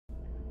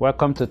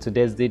Welcome to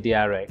today's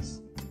DDRx.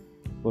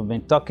 We've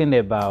been talking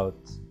about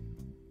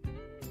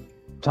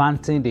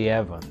planting the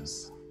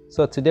heavens.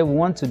 So today we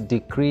want to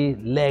decree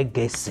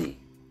legacy.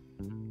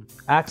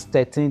 Acts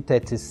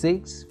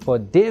 13:36, for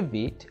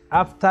David,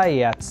 after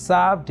he had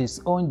served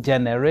his own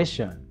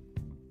generation,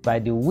 by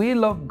the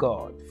will of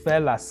God,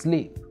 fell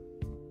asleep,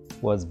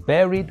 was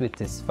buried with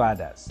his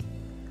fathers,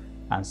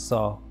 and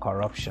saw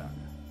corruption.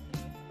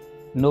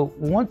 No,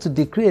 we want to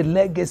decree a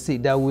legacy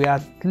that will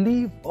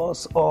outlive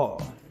us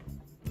all,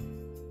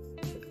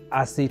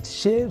 as it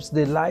shapes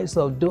the lives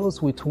of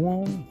those with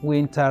whom we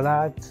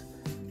interact,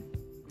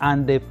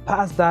 and they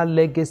pass that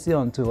legacy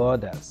on to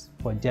others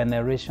for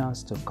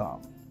generations to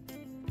come.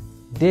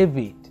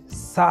 David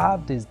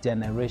served his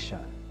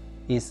generation.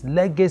 His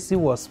legacy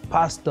was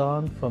passed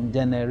on from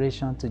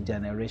generation to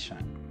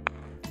generation.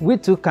 We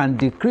too can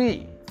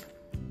decree.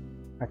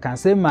 I can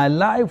say my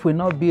life will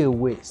not be a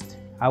waste.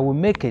 I will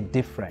make a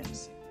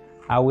difference.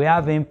 I will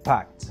have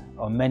impact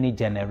on many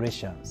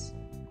generations.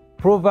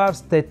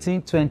 Proverbs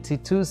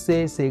 13:22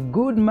 says, a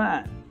good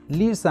man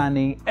leaves an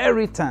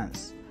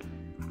inheritance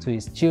to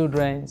his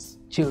children's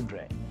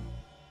children.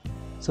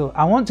 So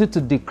I want you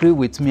to decree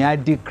with me. I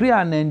decree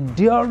an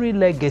enduring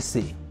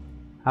legacy.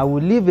 I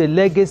will leave a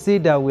legacy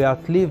that will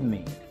outlive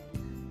me.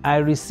 I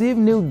receive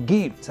new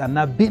gifts and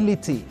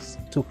abilities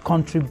to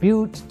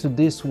contribute to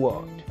this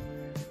world.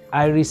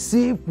 I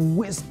receive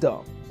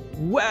wisdom.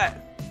 Well,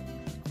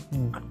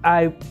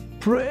 I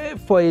pray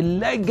for a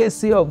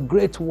legacy of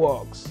great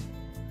works.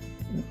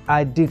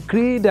 I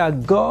decree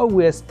that God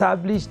will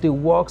establish the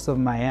works of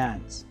my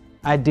hands.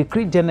 I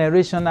decree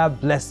generational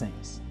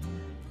blessings.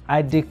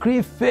 I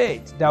decree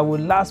faith that will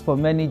last for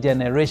many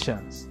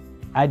generations.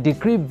 I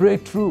decree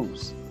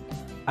breakthroughs.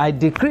 I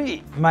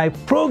decree my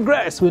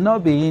progress will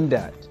not be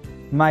hindered.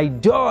 My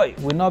joy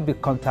will not be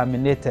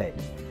contaminated.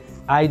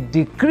 I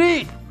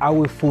decree I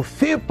will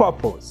fulfill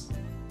purpose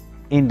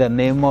in the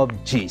name of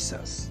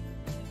Jesus.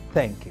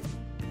 Thank you.